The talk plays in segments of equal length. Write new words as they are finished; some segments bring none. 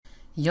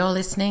You're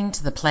listening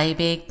to the Play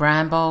Big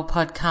Brand Bold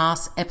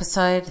podcast,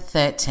 episode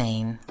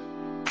 13.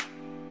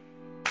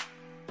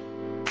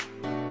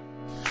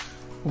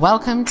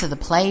 Welcome to the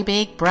Play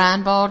Big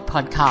Brand Bold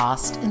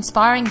podcast,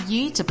 inspiring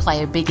you to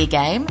play a bigger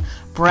game,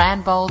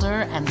 brand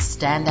bolder, and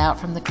stand out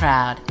from the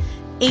crowd.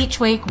 Each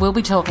week, we'll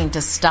be talking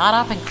to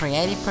startup and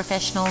creative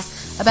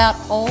professionals about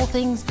all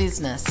things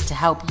business to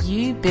help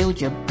you build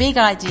your big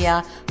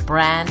idea,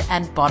 brand,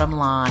 and bottom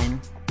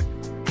line.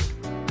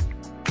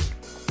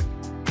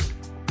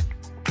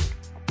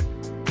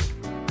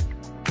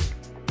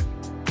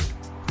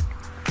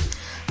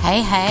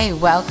 Hey,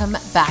 welcome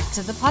back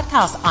to the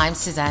podcast. I'm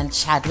Suzanne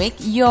Chadwick,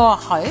 your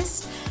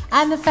host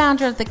and the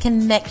founder of the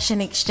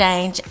Connection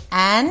Exchange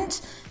and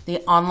the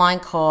online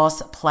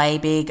course Play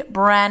Big,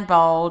 Brand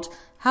Bold,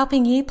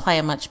 helping you play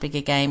a much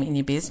bigger game in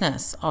your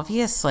business,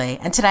 obviously.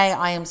 And today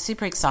I am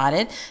super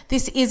excited.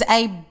 This is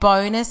a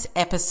bonus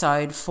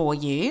episode for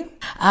you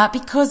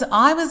because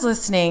I was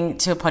listening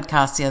to a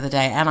podcast the other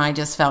day and I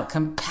just felt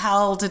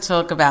compelled to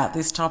talk about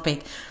this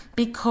topic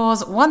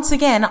because once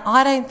again,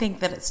 I don't think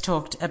that it's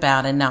talked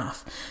about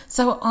enough.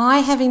 So I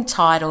have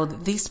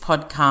entitled this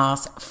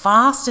podcast,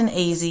 Fast and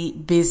Easy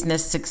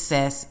Business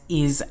Success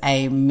is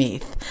a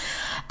Myth.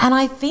 And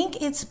I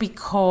think it's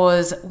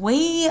because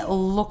we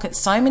look at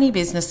so many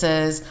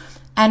businesses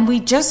and we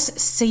just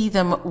see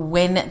them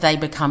when they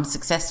become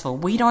successful.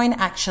 We don't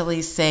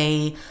actually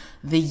see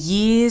the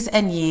years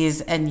and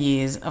years and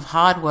years of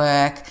hard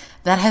work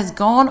that has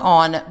gone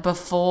on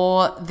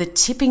before the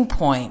tipping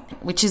point,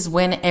 which is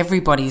when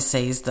everybody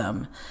sees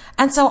them.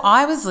 And so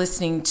I was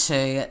listening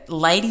to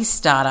Lady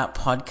Startup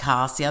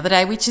podcast the other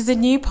day, which is a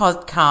new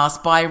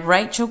podcast by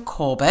Rachel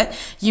Corbett.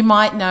 You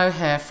might know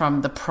her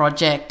from The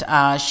Project.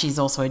 She's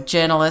also a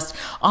journalist.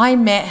 I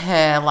met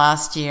her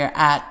last year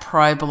at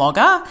Pro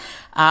Blogger.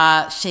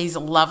 She's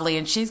lovely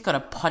and she's got a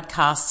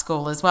podcast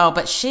school as well,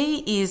 but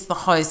she is the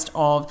host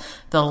of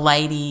the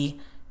Lady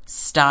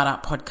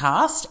Startup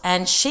podcast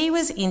and she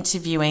was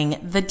interviewing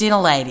the Dinner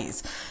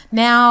Ladies.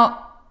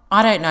 Now,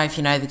 I don't know if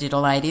you know the Dinner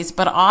Ladies,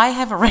 but I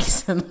have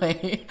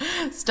recently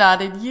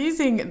started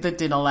using the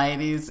Dinner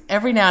Ladies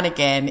every now and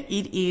again.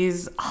 It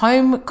is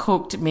home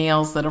cooked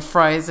meals that are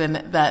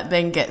frozen that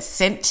then get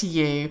sent to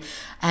you.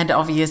 And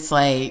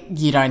obviously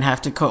you don't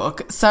have to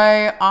cook. So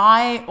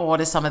I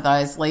order some of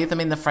those, leave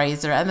them in the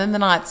freezer. And then the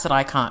nights that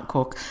I can't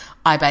cook,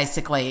 I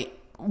basically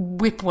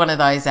whip one of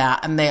those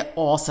out and they're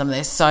awesome.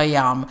 They're so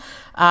yum.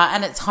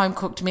 And it's home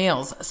cooked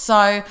meals.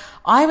 So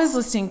I was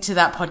listening to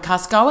that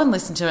podcast. Go and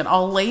listen to it.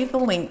 I'll leave the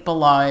link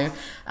below.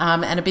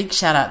 And a big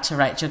shout out to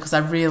Rachel because I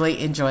really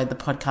enjoyed the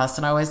podcast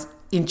and I always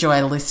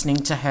enjoy listening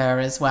to her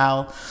as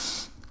well.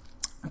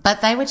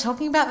 But they were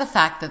talking about the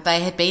fact that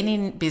they had been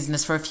in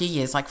business for a few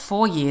years, like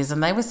 4 years,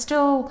 and they were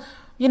still,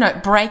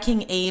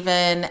 breaking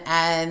even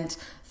and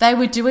they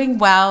were doing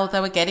well. They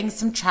were getting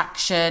some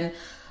traction.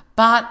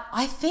 But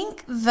I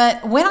think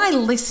that when I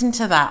listened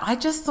to that, I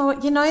just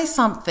thought,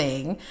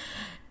 something,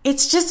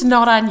 it's just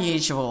not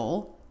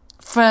unusual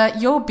for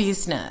your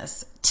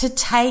business to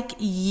take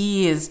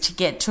years to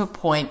get to a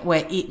point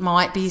where it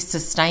might be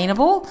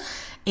sustainable.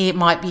 It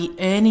might be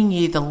earning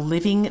you the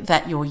living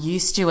that you're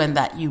used to and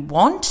that you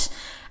want,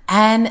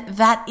 and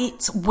that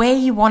it's where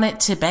you want it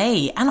to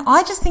be. And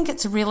I just think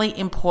it's really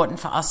important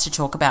for us to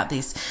talk about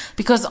this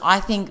because I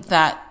think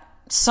that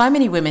so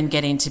many women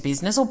get into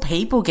business or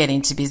people get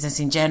into business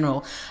in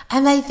general,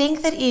 and they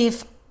think that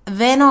if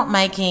they're not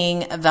making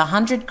the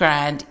 100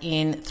 grand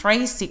in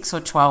 3, 6 or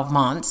 12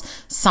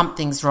 months,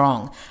 something's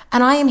wrong.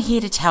 And I am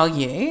here to tell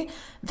you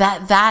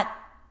that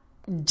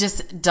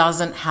just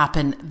doesn't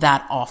happen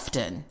that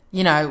often.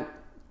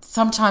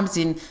 Sometimes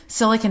in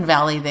Silicon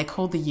Valley, they're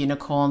called the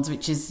unicorns,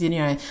 which is,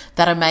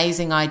 that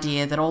amazing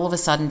idea that all of a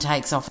sudden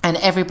takes off and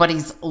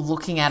everybody's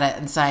looking at it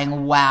and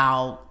saying,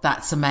 wow,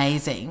 that's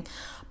amazing.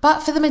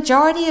 But for the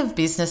majority of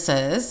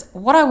businesses,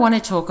 what I want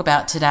to talk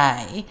about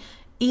today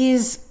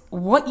is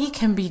what you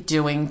can be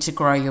doing to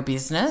grow your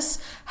business,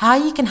 how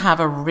you can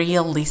have a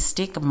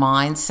realistic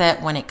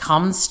mindset when it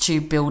comes to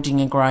building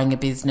and growing a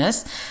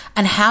business,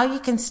 and how you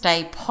can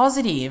stay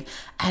positive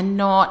and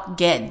not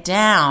get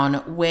down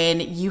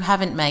when you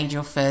haven't made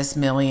your first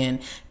million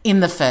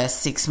in the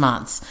first 6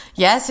 months.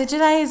 Yeah, so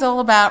today is all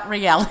about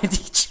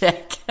reality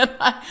check. And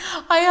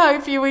I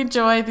hope you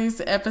enjoy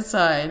this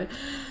episode.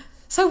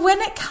 So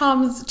when it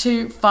comes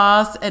to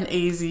fast and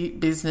easy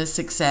business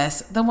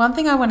success, the one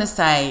thing I want to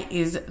say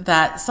is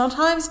that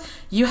sometimes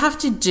you have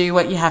to do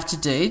what you have to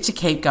do to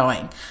keep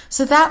going.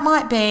 So that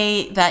might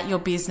be that your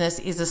business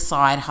is a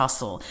side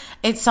hustle.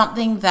 It's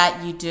something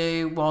that you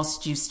do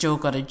whilst you've still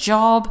got a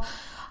job.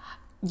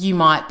 You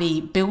might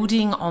be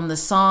building on the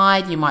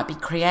side, you might be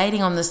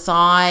creating on the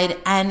side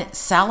and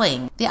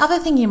selling. The other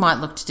thing you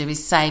might look to do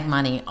is save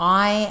money.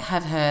 I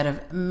have heard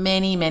of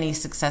many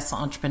successful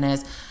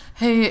entrepreneurs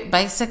who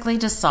basically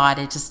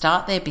decided to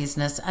start their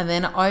business and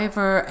then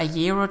over a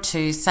year or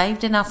two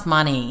saved enough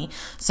money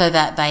so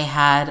that they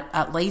had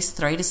at least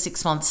 3 to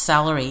 6 months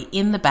salary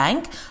in the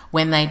bank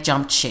when they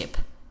jumped ship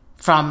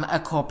from a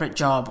corporate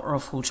job or a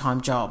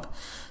full-time job.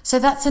 So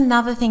that's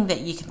another thing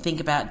that you can think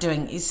about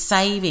doing, is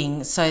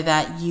saving so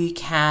that you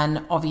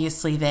can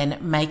obviously then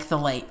make the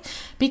leap,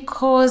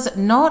 because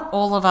not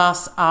all of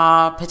us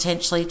are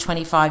potentially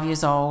 25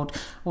 years old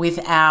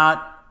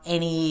without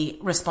any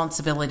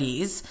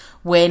responsibilities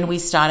when we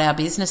start our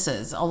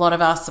businesses. A lot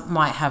of us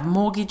might have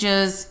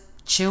mortgages,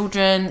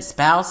 children,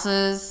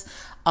 spouses,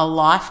 a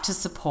life to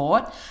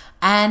support,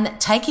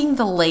 and taking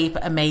the leap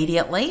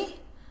immediately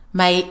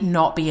may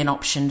not be an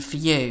option for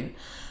you.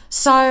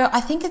 So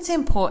I think it's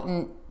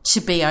important to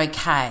be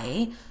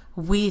okay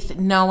with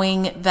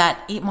knowing that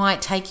it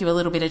might take you a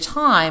little bit of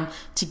time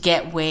to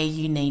get where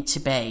you need to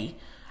be.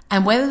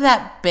 And whether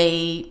that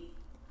be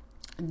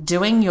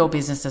doing your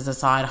business as a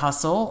side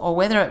hustle, or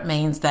whether it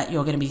means that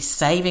you're going to be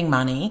saving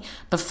money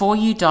before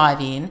you dive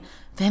in,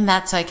 then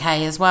that's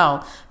okay as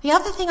well. The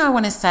other thing I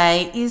want to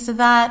say is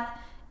that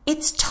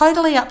it's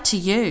totally up to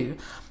you.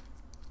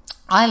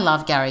 I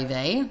love Gary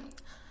Vee,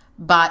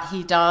 but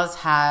he does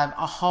have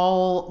a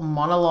whole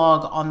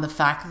monologue on the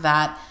fact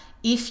that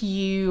if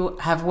you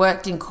have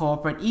worked in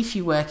corporate, if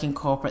you work in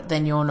corporate,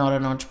 then you're not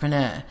an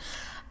entrepreneur.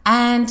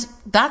 And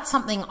that's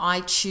something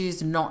I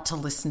choose not to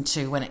listen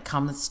to when it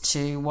comes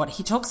to what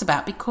he talks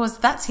about, because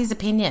that's his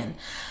opinion.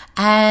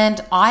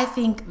 And I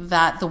think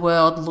that the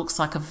world looks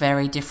like a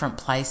very different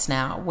place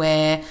now,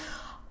 where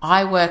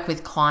I work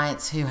with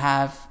clients who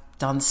have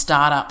done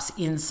startups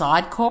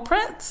inside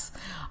corporates.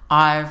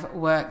 I've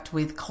worked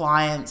with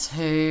clients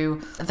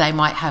who they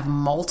might have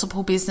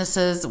multiple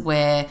businesses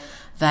where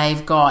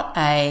they've got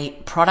a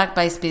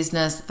product-based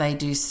business, they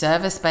do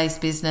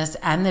service-based business,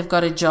 and they've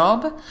got a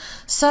job.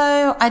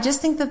 So I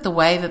just think that the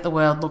way that the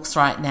world looks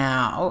right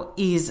now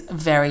is a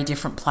very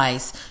different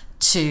place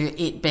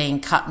to it being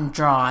cut and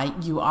dry.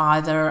 You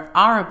either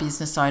are a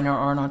business owner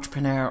or an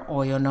entrepreneur,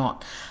 or you're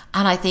not.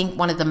 And I think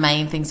one of the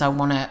main things I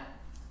want to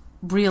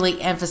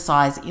really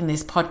emphasize in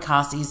this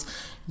podcast is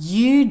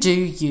you do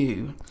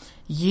you.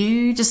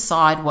 You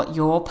decide what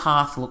your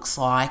path looks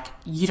like.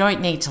 You don't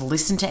need to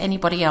listen to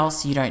anybody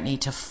else. You don't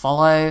need to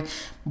follow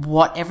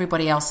what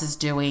everybody else is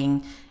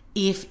doing.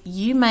 If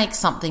you make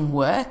something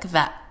work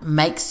that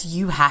makes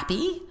you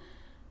happy,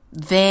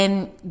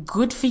 then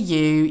good for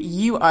you.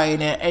 You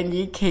own it and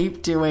you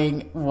keep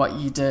doing what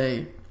you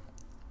do.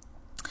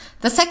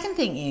 The second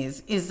thing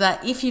is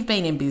that if you've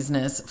been in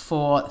business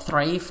for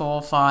 3,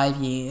 4, 5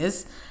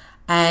 years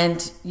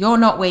and you're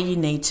not where you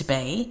need to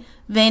be,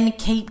 then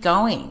keep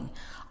going.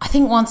 I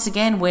think once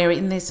again, we're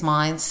in this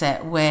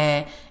mindset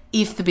where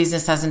if the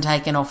business hasn't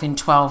taken off in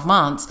 12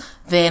 months,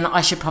 then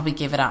I should probably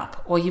give it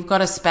up. Or you've got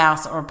a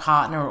spouse or a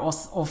partner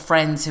or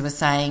friends who are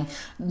saying,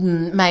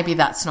 maybe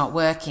that's not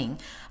working.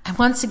 And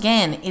once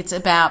again, it's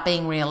about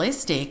being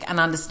realistic and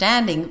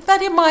understanding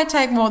that it might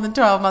take more than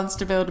 12 months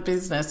to build a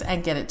business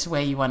and get it to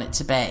where you want it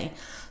to be.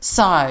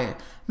 So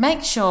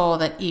make sure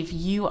that if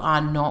you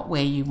are not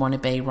where you want to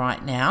be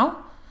right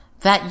now,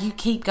 that you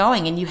keep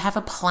going and you have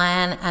a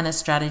plan and a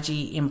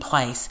strategy in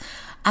place.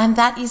 And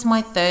that is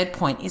my third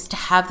point, is to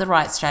have the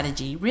right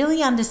strategy.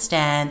 Really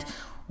understand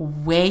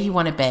where you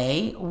want to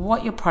be,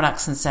 what your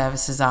products and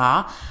services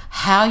are,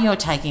 how you're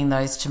taking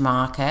those to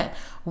market,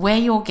 where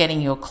you're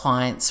getting your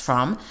clients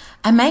from,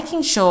 and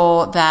making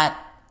sure that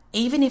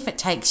even if it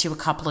takes you a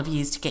couple of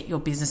years to get your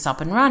business up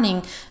and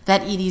running,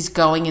 that it is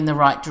going in the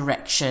right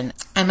direction,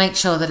 and make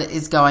sure that it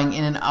is going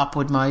in an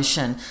upward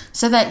motion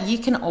so that you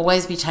can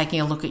always be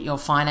taking a look at your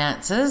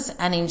finances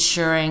and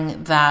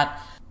ensuring that,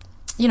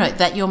 you know,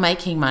 that you're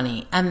making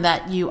money and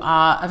that you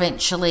are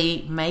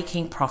eventually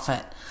making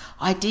profit.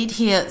 I did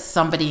hear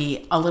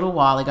somebody a little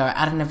while ago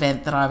at an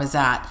event that I was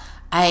at,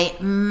 a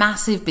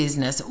massive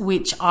business,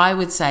 which I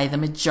would say the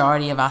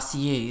majority of us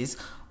use.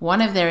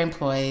 One of their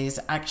employees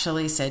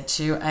actually said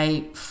to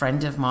a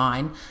friend of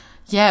mine,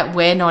 yeah,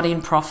 we're not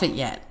in profit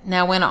yet.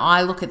 Now, when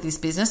I look at this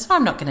business,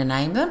 I'm not going to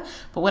name them,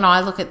 but when I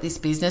look at this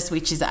business,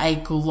 which is a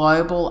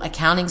global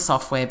accounting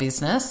software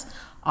business,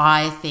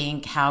 I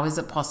think, how is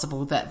it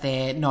possible that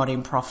they're not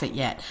in profit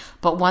yet?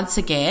 But once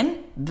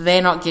again,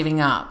 they're not giving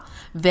up.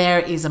 There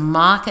is a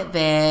market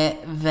there.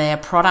 Their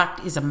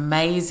product is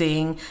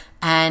amazing,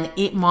 and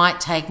it might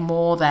take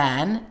more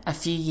than a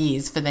few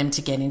years for them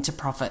to get into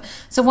profit.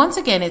 So once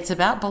again, it's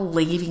about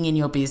believing in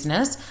your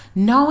business,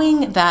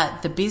 knowing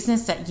that the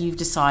business that you've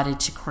decided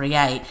to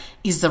create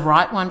is the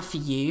right one for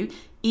you.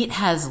 It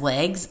has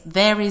legs,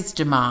 there is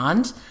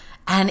demand,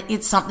 and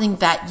it's something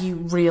that you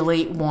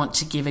really want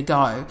to give a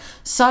go.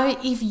 So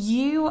if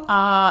you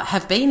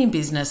have been in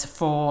business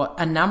for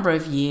a number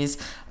of years,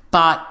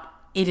 but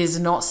it is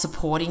not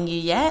supporting you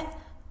yet,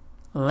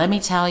 let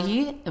me tell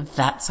you,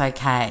 that's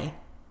okay.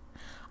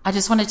 I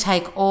just want to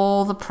take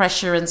all the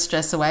pressure and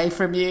stress away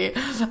from you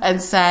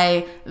and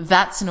say,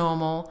 that's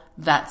normal,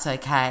 that's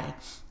okay.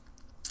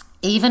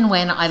 Even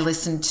when I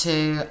listen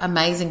to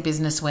amazing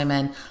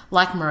businesswomen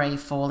like Marie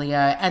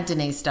Forleo and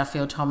Denise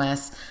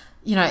Duffield-Thomas,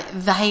 you know,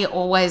 they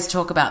always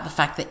talk about the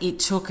fact that it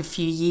took a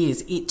few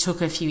years, it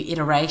took a few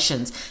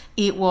iterations.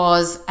 It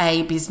was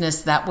a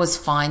business that was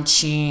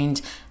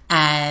fine-tuned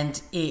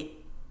and it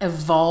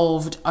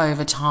evolved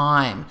over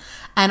time.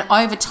 And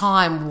over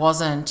time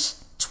wasn't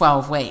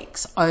 12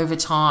 weeks. Over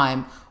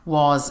time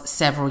was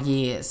several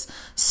years.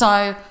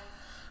 So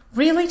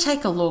really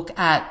take a look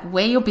at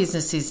where your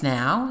business is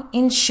now.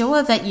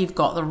 Ensure that you've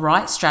got the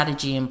right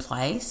strategy in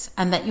place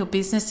and that your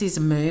business is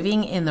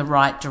moving in the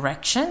right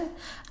direction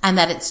and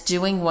that it's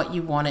doing what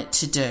you want it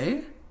to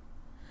do.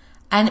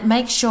 And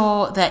make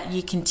sure that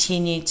you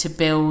continue to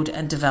build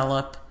and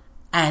develop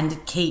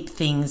and keep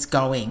things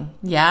going.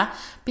 Yeah?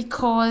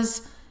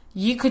 Because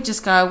you could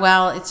just go,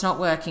 well, it's not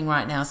working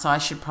right now, so I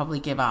should probably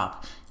give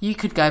up. You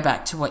could go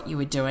back to what you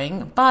were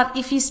doing. But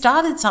if you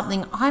started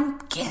something, I'm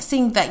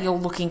guessing that you're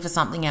looking for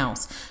something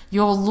else.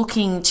 You're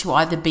looking to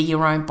either be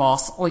your own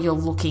boss or you're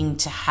looking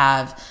to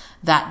have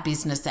that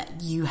business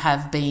that you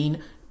have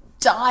been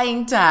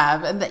dying to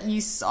have and that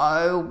you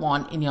so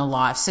want in your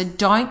life. So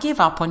don't give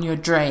up on your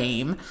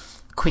dream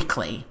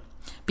quickly,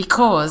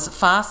 because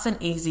fast and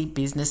easy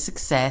business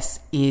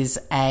success is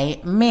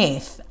a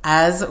myth,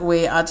 as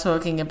we are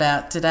talking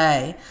about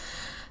today.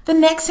 The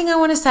next thing I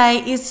want to say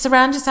is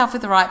surround yourself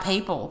with the right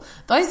people.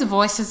 Those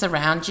voices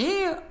around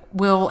you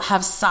will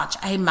have such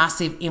a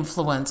massive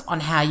influence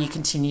on how you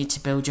continue to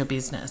build your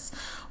business.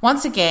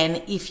 Once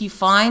again, if you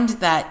find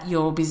that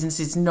your business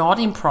is not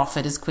in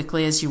profit as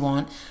quickly as you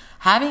want,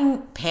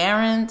 having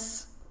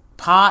parents,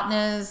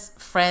 partners,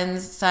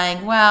 friends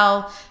saying,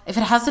 well, if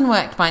it hasn't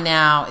worked by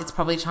now, it's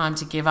probably time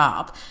to give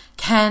up,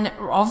 can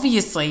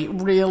obviously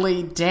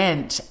really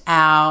dent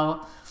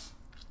our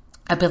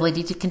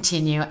ability to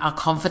continue, our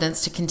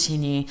confidence to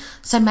continue.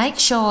 So make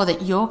sure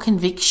that your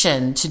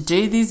conviction to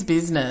do this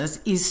business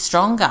is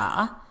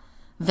stronger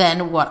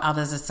than what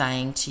others are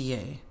saying to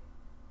you.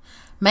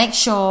 Make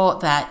sure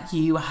that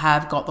you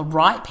have got the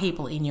right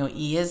people in your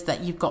ears,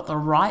 that you've got the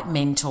right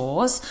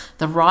mentors,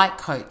 the right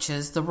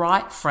coaches, the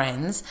right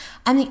friends.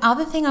 And the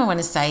other thing I want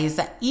to say is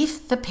that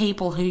if the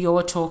people who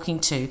you're talking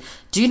to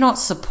do not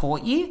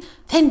support you,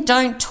 then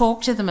don't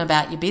talk to them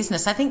about your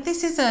business. I think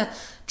this is a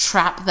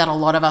trap that a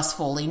lot of us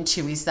fall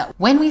into, is that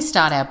when we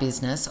start our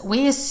business,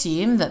 we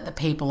assume that the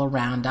people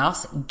around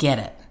us get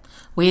it.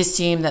 We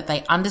assume that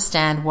they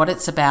understand what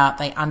it's about,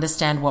 they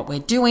understand what we're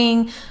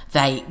doing,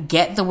 they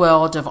get the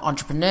world of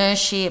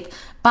entrepreneurship,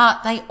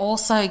 but they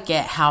also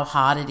get how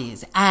hard it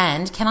is.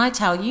 And can I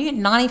tell you,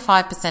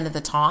 95% of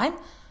the time,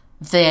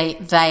 they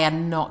are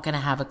not going to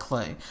have a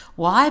clue.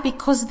 Why?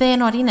 Because they're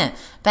not in it.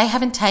 They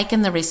haven't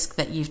taken the risk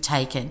that you've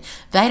taken.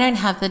 They don't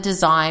have the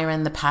desire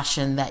and the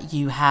passion that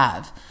you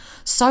have.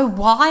 So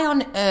why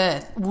on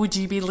earth would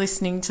you be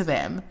listening to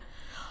them?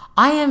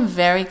 I am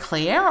very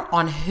clear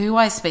on who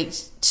I speak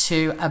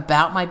to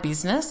about my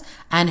business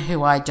and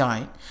who I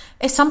don't.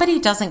 If somebody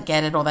doesn't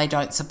get it or they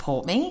don't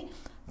support me,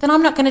 then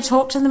I'm not going to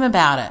talk to them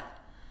about it.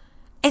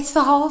 It's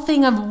the whole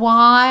thing of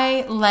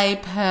why lay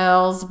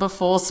pearls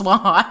before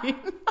swine.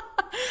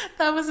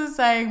 That was a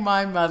saying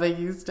my mother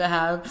used to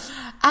have.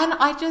 And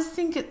I just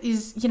think it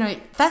is,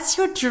 that's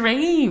your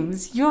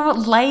dreams. You're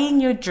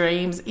laying your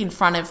dreams in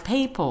front of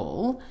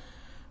people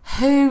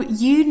who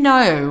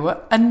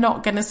are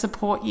not going to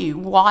support you.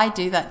 Why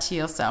do that to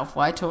yourself?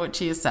 Why talk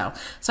to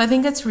yourself? So I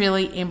think it's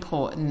really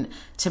important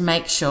to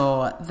make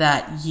sure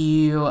that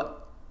you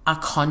are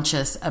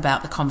conscious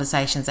about the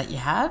conversations that you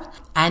have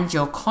and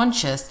you're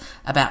conscious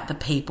about the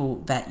people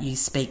that you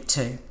speak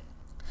to.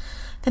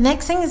 The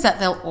next thing is that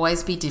there'll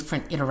always be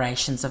different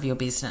iterations of your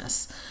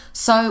business.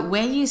 So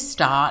where you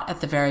start at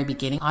the very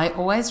beginning, I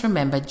always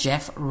remember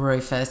Jeff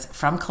Rufus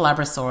from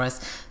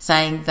Collaborasaurus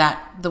saying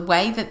that the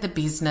way that the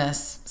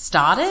business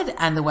started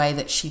and the way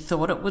that she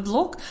thought it would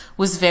look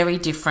was very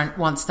different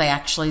once they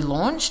actually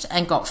launched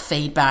and got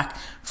feedback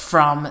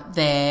from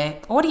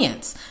their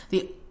audience.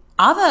 The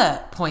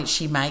other point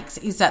she makes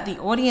is that the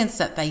audience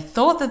that they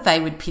thought that they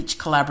would pitch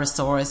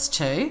Collaborasaurus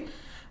to,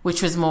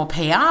 which was more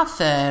PR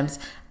firms,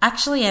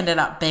 actually ended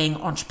up being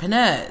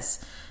entrepreneurs.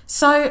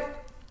 So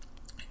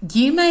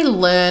you may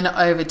learn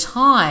over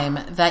time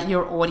that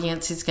your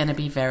audience is going to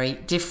be very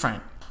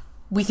different.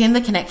 Within the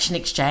Connection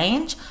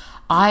Exchange,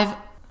 I've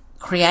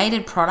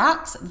created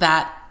products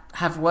that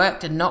have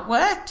worked and not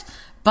worked,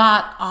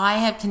 but I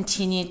have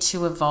continued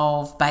to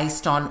evolve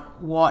based on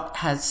what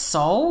has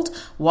sold,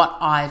 what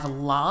I've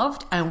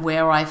loved, and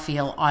where I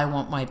feel I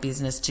want my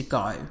business to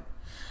go.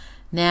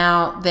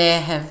 Now, there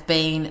have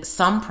been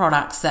some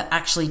products that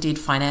actually did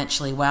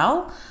financially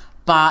well,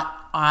 but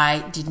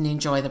I didn't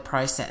enjoy the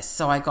process,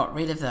 so I got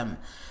rid of them.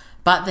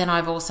 But then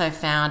I've also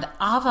found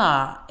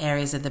other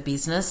areas of the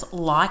business,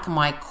 like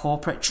my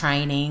corporate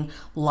training,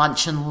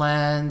 lunch and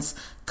learns,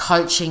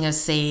 coaching of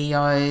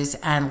CEOs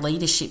and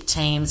leadership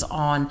teams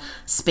on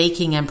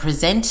speaking and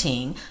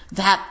presenting,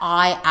 that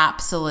I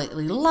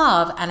absolutely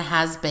love and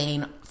has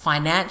been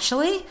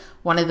financially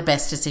one of the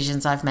best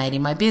decisions I've made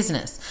in my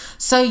business.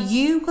 So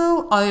you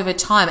will over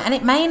time, and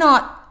it may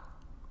not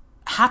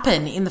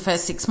happen in the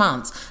first 6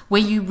 months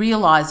where you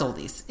realize all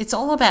this. It's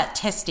all about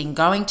testing,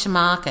 going to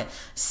market,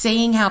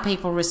 seeing how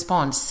people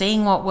respond,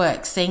 seeing what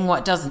works, seeing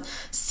what doesn't,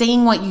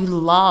 seeing what you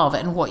love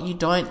and what you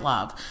don't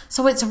love.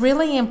 So it's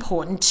really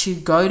important to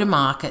go to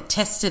market,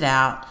 test it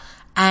out,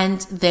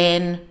 and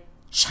then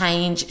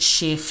change,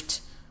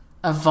 shift,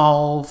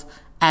 evolve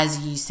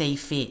as you see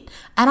fit.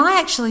 And I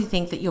actually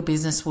think that your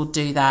business will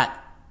do that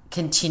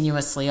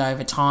continuously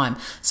over time.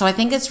 So I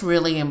think it's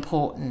really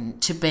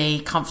important to be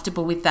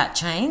comfortable with that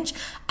change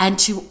and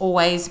to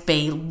always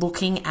be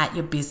looking at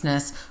your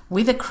business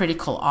with a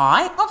critical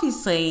eye.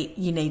 Obviously,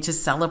 you need to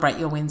celebrate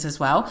your wins as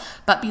well,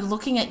 but be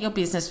looking at your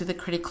business with a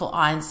critical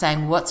eye and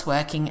saying what's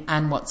working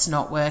and what's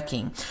not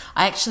working.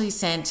 I actually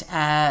sent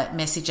a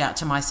message out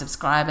to my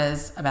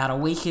subscribers about a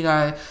week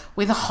ago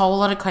with a whole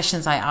lot of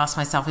questions I ask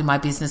myself in my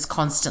business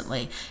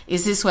constantly.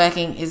 Is this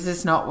working? Is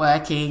this not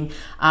working?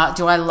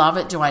 Do I love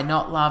it? Do I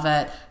not love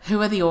it?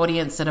 Who are the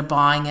audience that are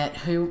buying it?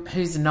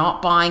 Who's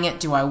not buying it?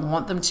 Do I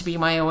want them to be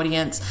my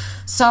audience?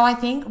 So I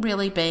think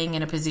really being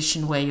in a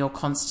position where you're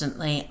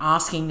constantly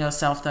asking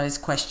yourself those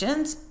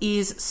questions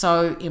is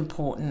so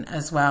important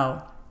as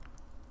well.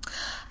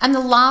 And the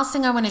last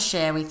thing I want to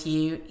share with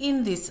you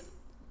in this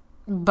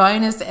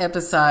bonus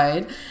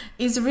episode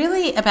is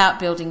really about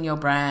building your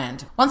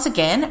brand. Once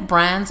again,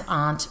 brands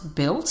aren't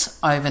built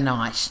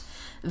overnight.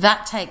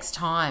 That takes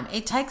time.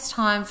 It takes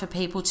time for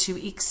people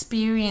to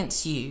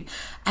experience you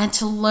and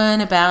to learn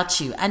about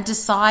you and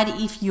decide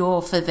if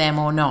you're for them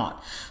or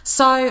not.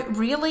 So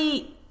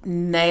really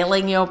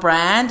nailing your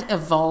brand,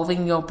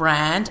 evolving your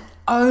brand,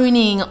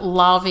 owning,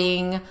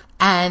 loving,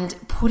 and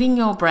putting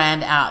your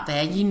brand out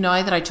there. You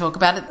know that I talk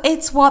about it.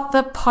 It's what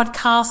the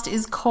podcast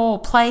is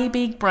called, Play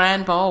Big,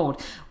 Brand Bold.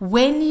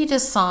 When you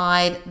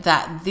decide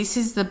that this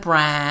is the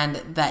brand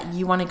that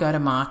you want to go to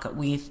market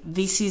with,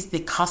 this is the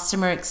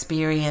customer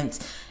experience,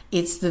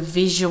 it's the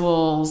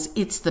visuals,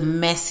 it's the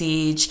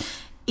message,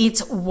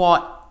 it's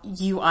what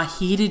you are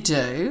here to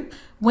do.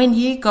 When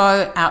you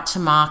go out to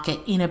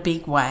market in a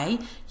big way,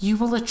 you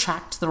will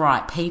attract the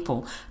right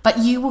people, but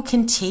you will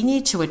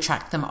continue to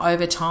attract them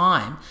over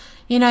time.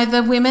 You know,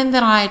 the women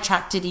that I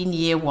attracted in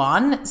year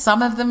one,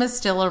 some of them are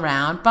still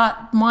around,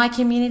 but my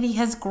community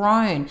has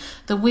grown.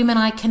 The women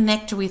I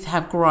connect with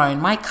have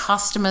grown. My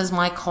customers,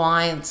 my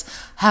clients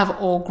have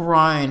all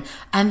grown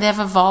and they've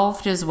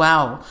evolved as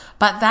well.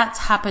 But that's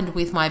happened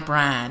with my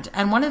brand.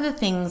 And one of the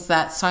things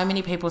that so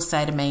many people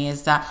say to me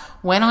is that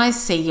when I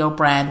see your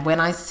brand, when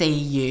I see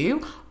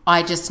you,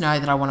 I just know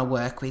that I want to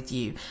work with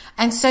you.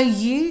 And so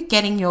you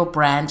getting your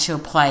brand to a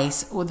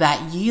place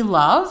that you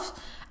love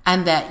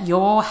and that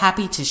you're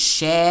happy to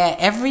share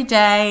every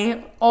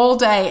day, all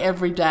day,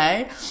 every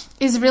day,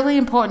 is really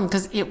important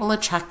because it will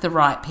attract the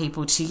right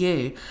people to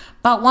you.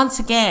 But once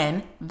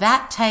again,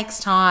 that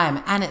takes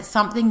time, and it's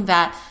something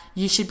that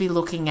you should be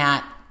looking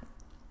at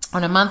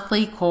on a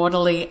monthly,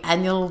 quarterly,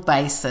 annual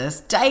basis,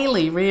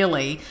 daily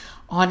really,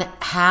 on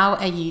how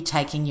are you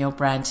taking your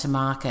brand to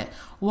market?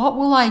 What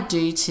will I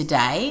do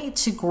today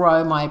to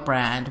grow my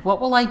brand?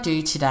 What will I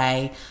do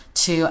today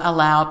to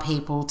allow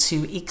people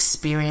to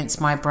experience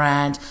my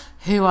brand,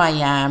 who I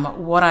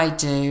am, what I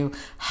do,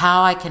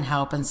 how I can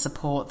help and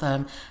support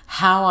them,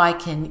 how I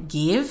can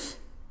give?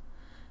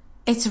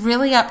 It's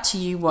really up to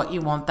you what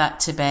you want that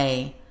to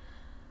be.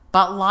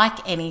 But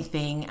like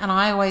anything, and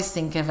I always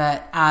think of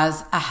it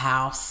as a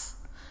house,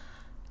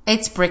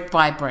 it's brick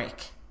by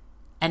brick.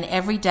 And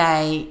every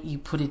day you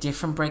put a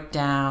different brick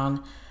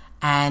down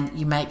and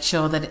you make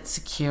sure that it's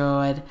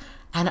secured.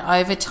 And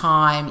over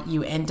time,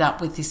 you end up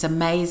with this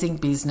amazing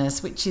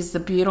business, which is the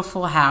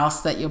beautiful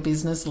house that your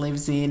business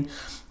lives in.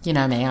 You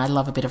know me, I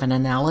love a bit of an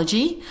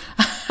analogy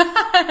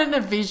and a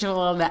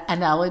visual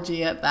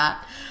analogy at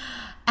that.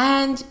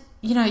 And,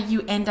 you know,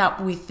 you end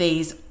up with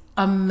these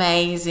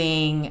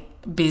amazing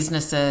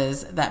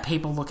businesses that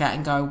people look at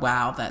and go,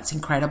 wow, that's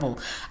incredible.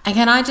 And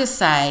can I just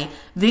say,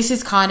 this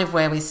is kind of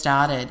where we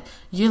started.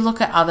 You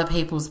look at other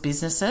people's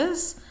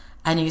businesses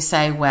and you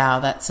say, wow,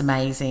 that's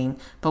amazing.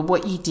 But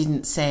what you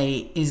didn't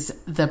see is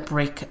the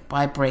brick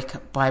by brick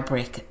by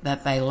brick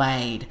that they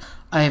laid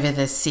over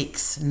the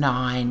 6,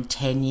 9,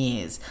 10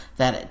 years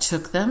that it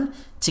took them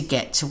to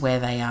get to where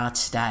they are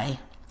today.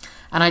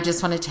 And I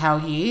just want to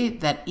tell you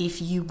that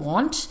if you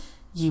want,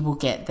 you will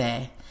get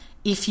there.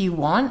 If you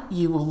want,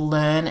 you will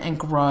learn and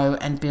grow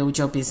and build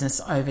your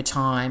business over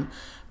time.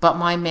 But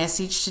my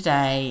message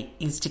today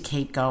is to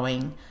keep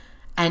going.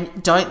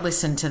 And don't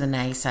listen to the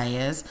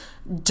naysayers.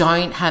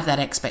 Don't have that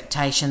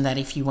expectation that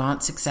if you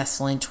aren't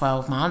successful in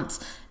 12 months,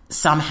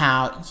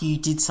 somehow you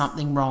did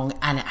something wrong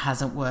and it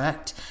hasn't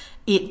worked.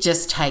 It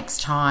just takes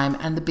time.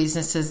 And the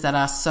businesses that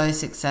are so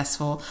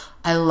successful,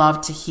 I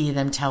love to hear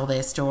them tell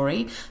their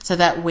story so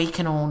that we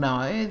can all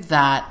know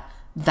that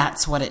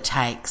that's what it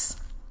takes.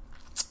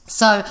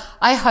 So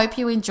I hope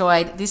you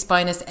enjoyed this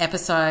bonus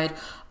episode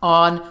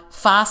on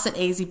fast and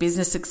easy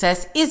business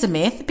success is a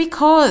myth,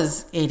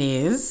 because it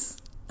is.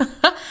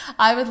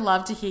 I would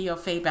love to hear your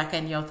feedback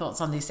and your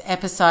thoughts on this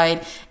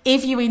episode.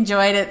 If you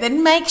enjoyed it,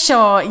 then make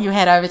sure you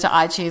head over to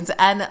iTunes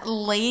and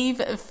leave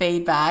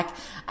feedback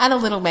and a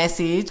little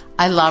message.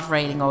 I love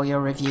reading all your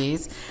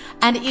reviews.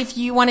 And if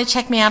you want to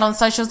check me out on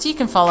socials, you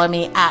can follow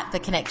me at The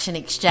Connection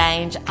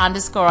Exchange _ on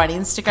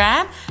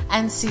Instagram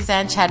and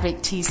Suzanne Chadwick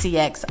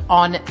TCX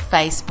on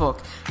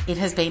Facebook. It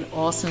has been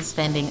awesome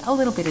spending a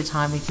little bit of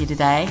time with you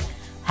today.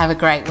 Have a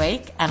great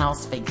week and I'll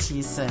speak to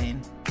you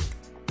soon.